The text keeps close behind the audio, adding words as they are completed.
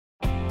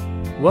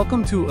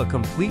Welcome to a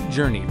complete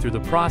journey through the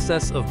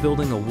process of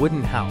building a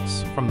wooden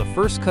house, from the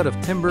first cut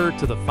of timber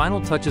to the final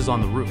touches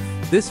on the roof.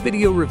 This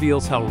video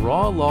reveals how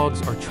raw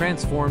logs are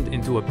transformed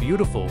into a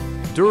beautiful,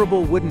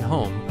 durable wooden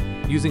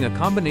home using a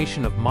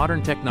combination of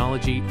modern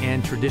technology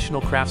and traditional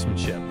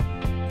craftsmanship.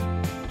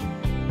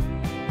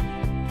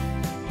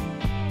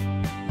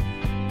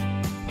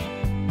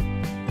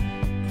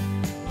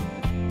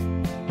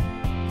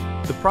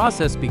 The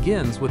process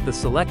begins with the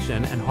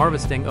selection and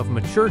harvesting of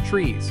mature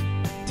trees,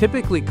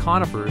 typically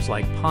conifers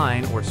like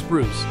pine or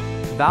spruce,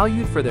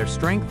 valued for their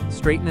strength,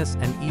 straightness,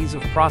 and ease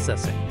of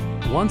processing.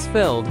 Once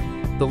felled,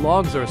 the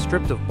logs are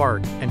stripped of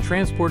bark and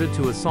transported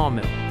to a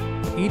sawmill.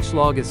 Each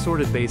log is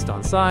sorted based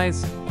on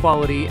size,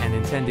 quality, and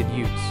intended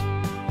use.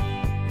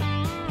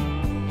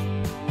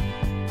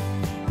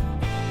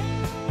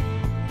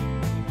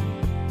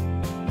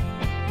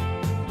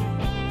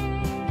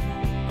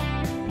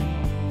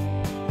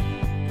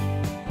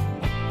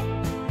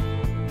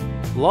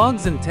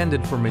 Logs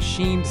intended for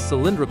machined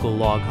cylindrical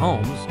log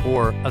homes,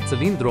 or a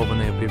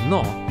cylindrovane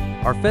brivno,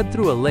 are fed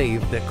through a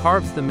lathe that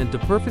carves them into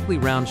perfectly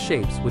round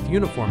shapes with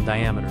uniform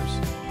diameters.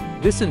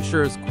 This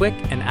ensures quick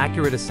and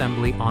accurate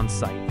assembly on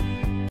site.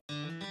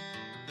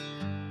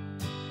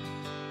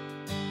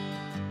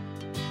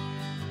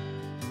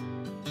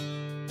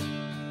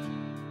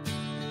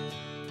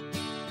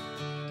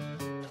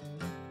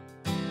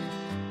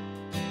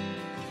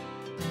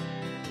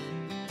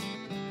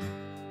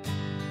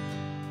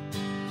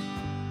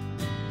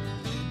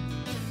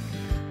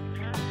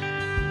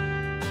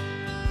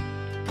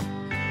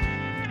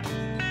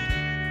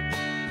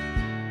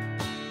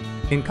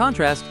 In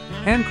contrast,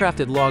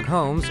 handcrafted log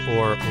homes,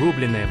 or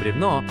rubline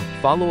brivno,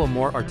 follow a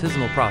more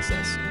artisanal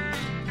process.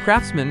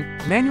 Craftsmen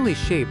manually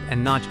shape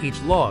and notch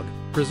each log,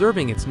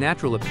 preserving its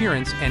natural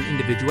appearance and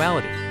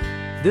individuality.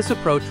 This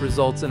approach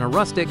results in a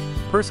rustic,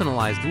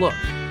 personalized look.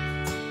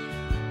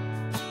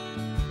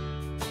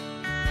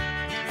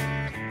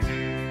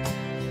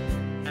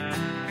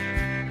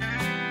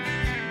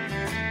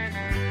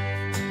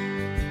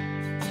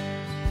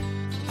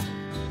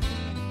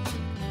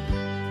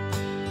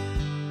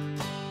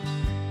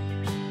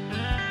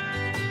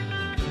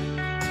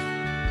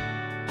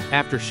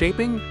 After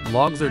shaping,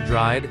 logs are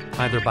dried,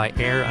 either by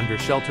air under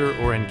shelter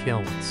or in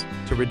kilns,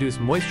 to reduce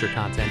moisture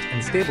content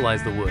and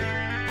stabilize the wood.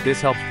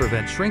 This helps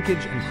prevent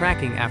shrinkage and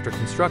cracking after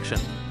construction.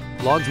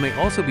 Logs may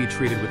also be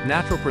treated with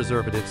natural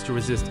preservatives to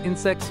resist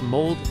insects,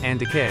 mold, and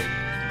decay.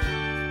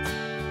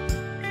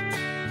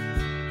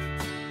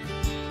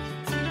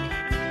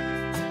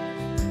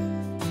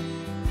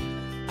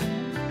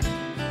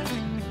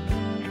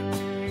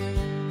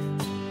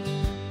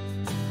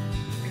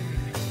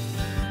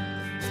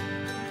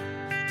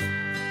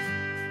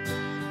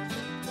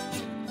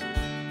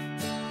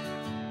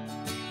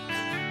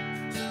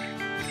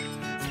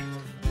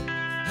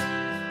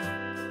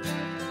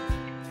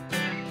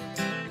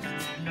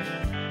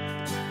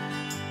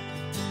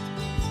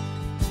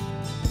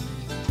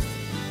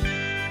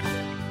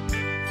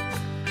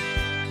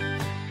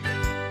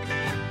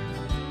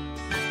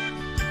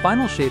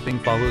 Final shaping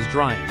follows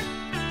drying.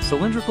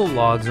 Cylindrical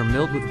logs are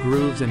milled with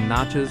grooves and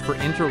notches for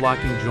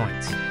interlocking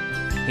joints.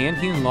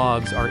 Hand-hewn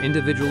logs are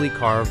individually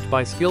carved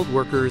by skilled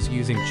workers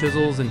using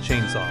chisels and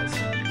chainsaws.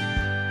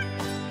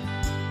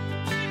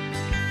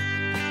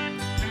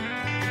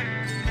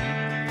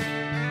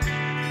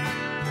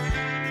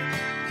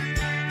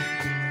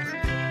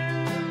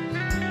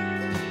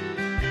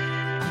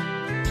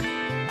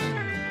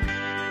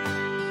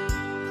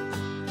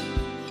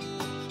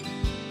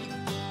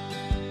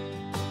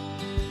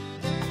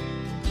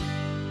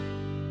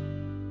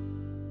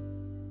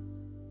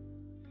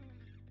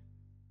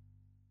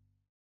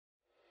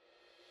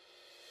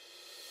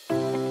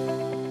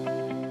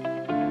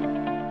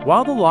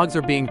 While the logs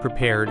are being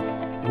prepared,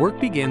 work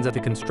begins at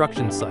the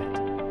construction site.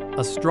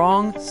 A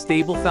strong,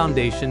 stable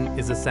foundation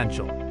is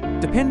essential.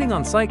 Depending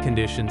on site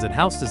conditions and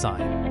house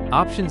design,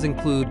 options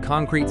include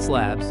concrete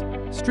slabs,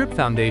 strip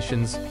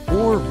foundations,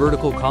 or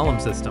vertical column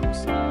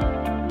systems.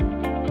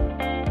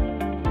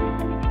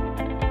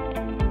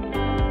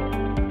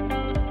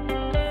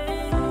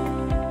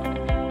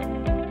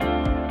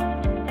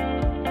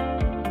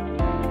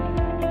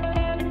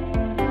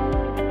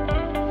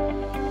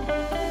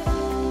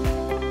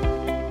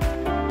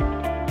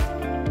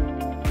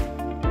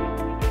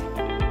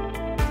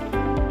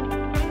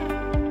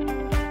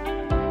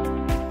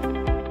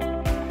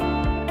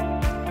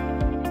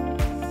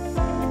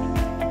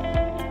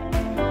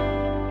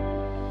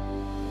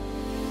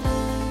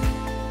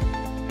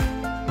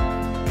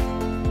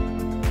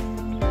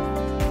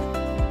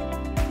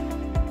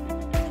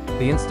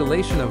 The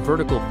installation of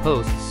vertical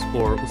posts,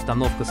 or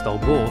ustanovka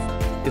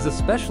stolbov, is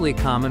especially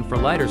common for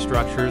lighter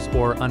structures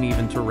or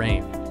uneven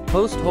terrain.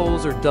 Post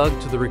holes are dug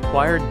to the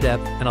required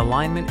depth and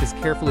alignment is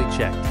carefully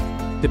checked.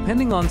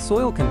 Depending on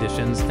soil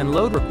conditions and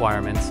load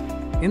requirements,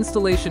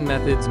 installation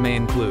methods may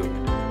include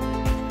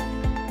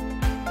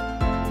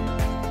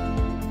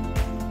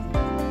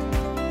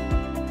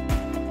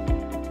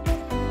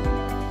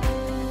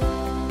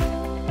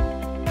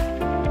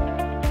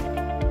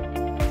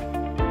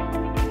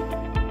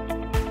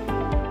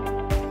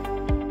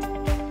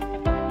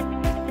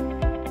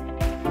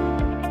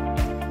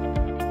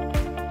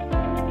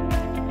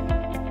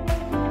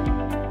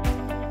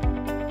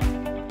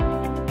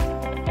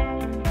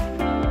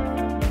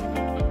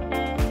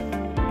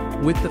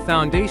With the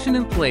foundation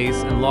in place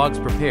and logs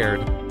prepared,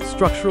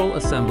 structural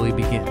assembly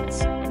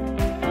begins.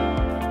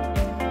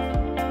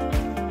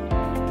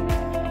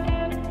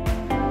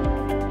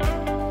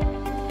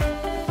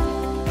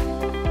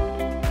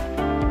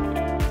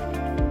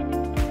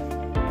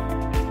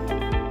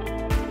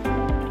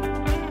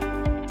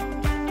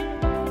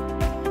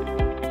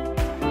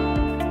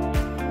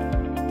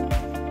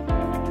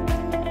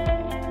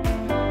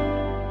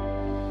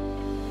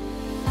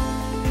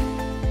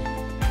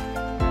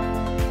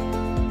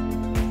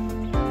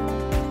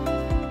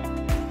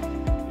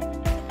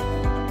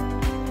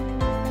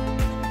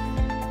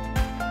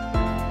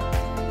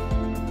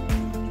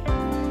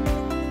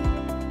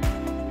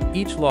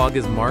 Each log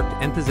is marked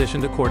and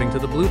positioned according to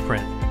the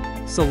blueprint.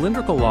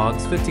 Cylindrical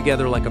logs fit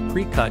together like a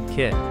pre-cut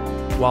kit,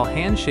 while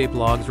hand-shaped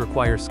logs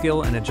require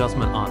skill and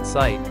adjustment on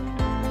site.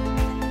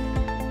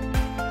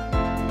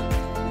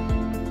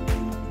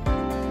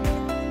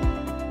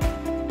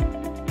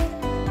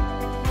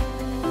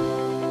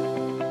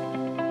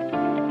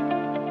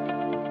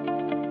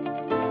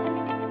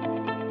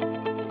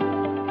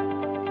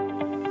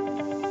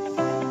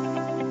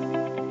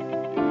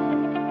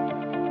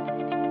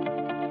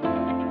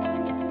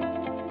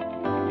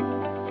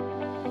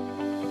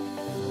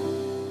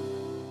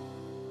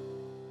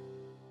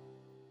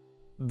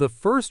 The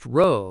first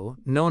row,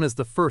 known as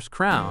the first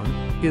crown,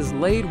 is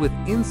laid with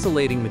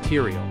insulating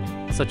material,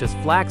 such as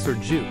flax or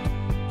jute,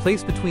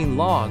 placed between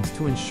logs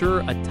to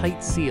ensure a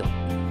tight seal.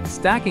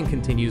 Stacking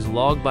continues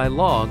log by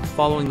log,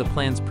 following the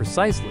plans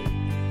precisely.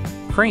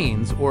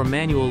 Cranes or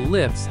manual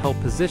lifts help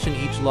position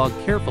each log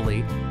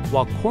carefully,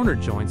 while corner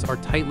joints are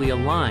tightly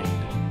aligned.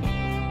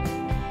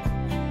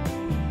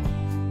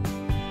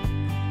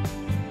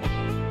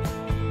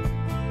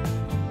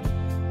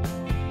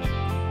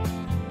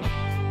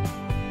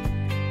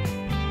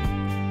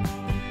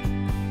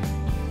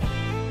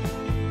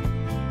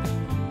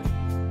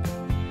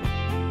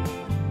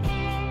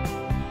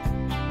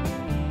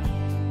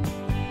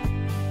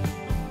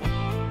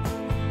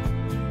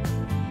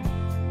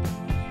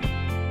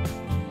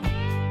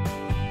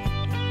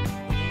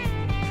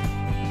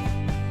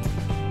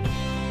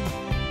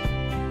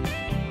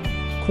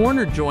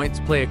 Corner joints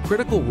play a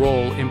critical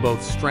role in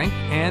both strength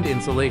and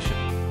insulation.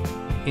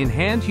 In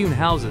hand-hewn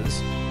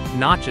houses,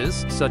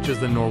 notches, such as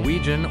the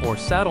Norwegian or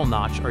saddle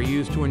notch, are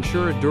used to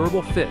ensure a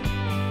durable fit.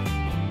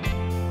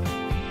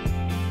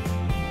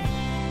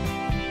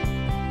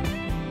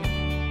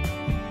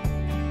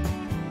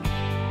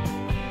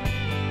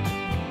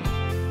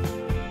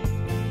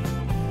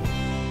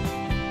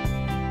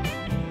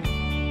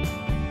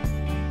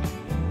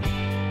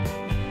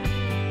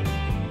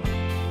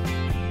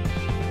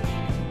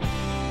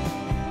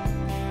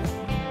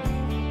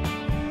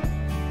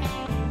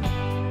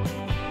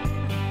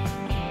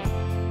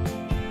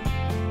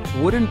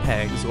 Wooden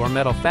pegs or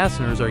metal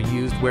fasteners are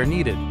used where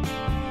needed.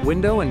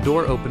 Window and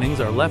door openings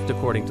are left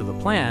according to the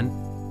plan,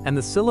 and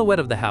the silhouette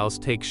of the house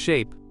takes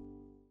shape.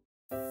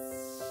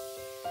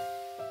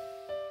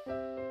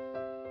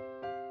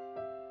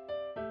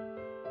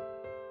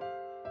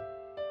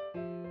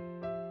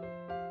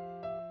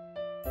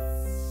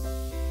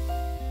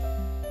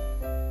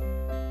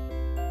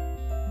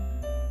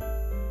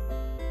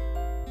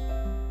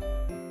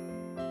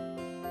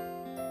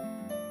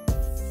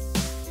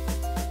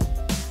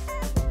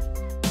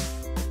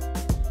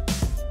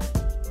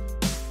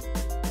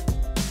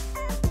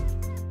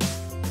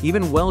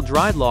 Even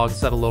well-dried logs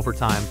settle over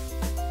time.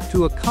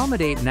 To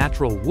accommodate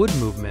natural wood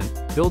movement,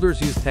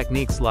 builders use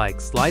techniques like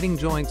sliding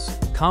joints,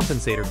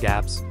 compensator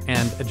gaps,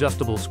 and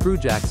adjustable screw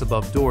jacks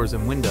above doors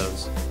and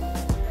windows.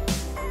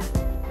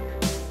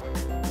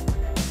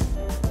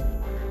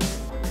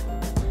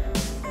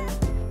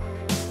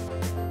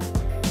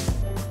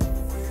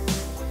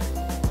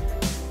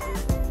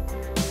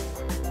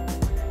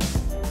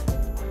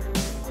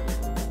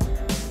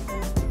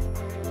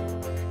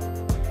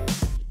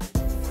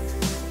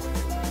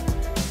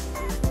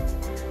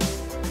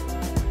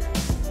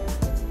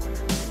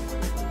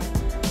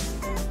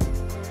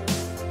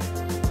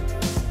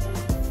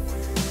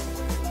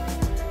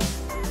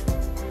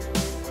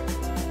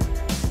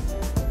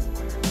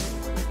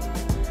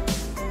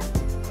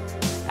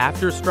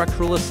 After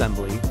structural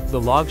assembly, the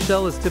log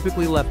shell is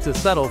typically left to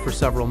settle for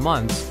several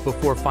months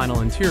before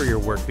final interior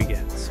work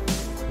begins.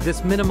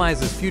 This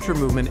minimizes future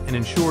movement and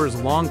ensures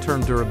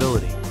long-term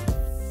durability.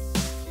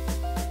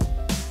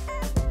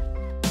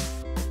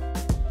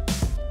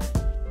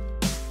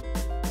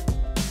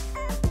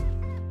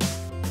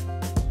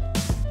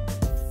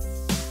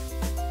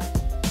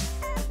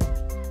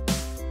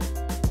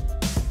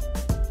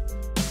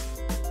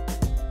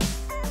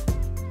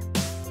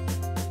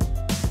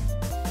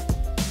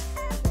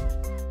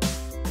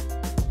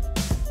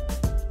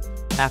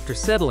 After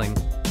settling,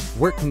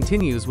 work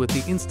continues with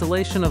the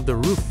installation of the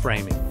roof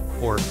framing,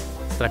 or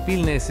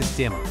stropilne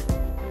sistema.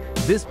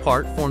 This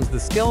part forms the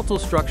skeletal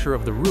structure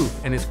of the roof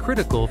and is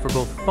critical for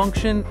both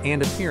function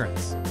and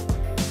appearance.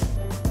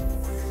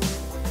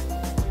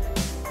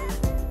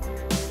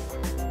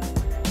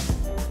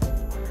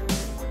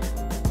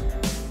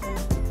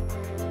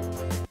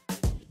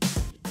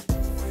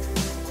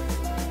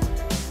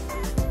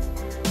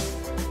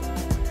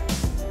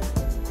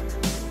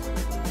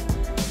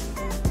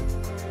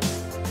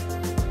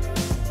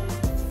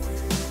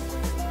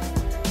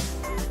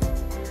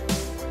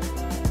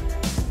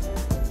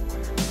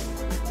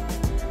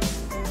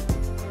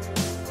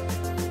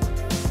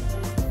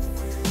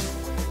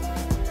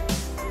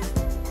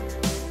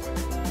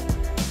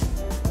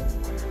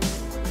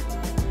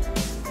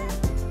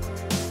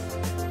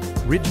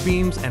 Ridge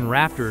beams and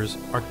rafters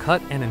are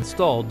cut and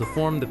installed to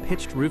form the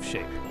pitched roof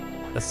shape.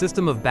 A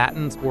system of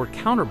battens or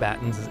counter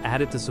battens is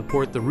added to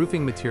support the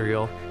roofing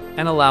material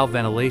and allow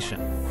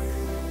ventilation.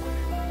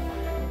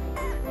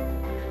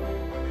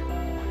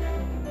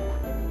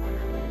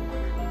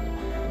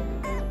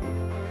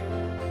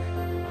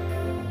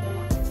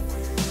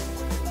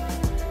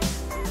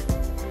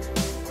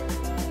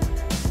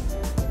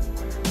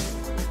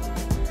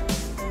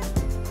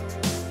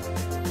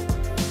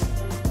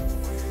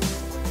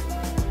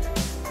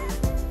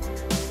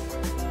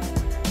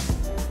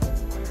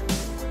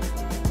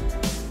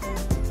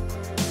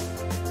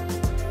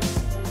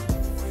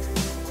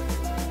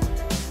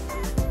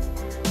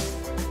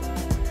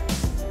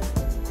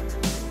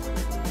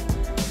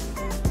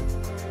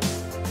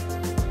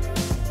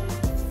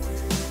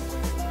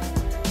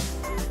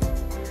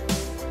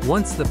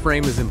 Once the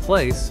frame is in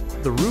place,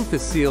 the roof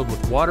is sealed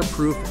with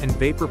waterproof and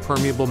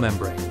vapor-permeable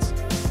membranes.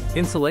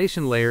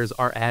 Insulation layers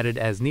are added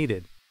as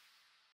needed,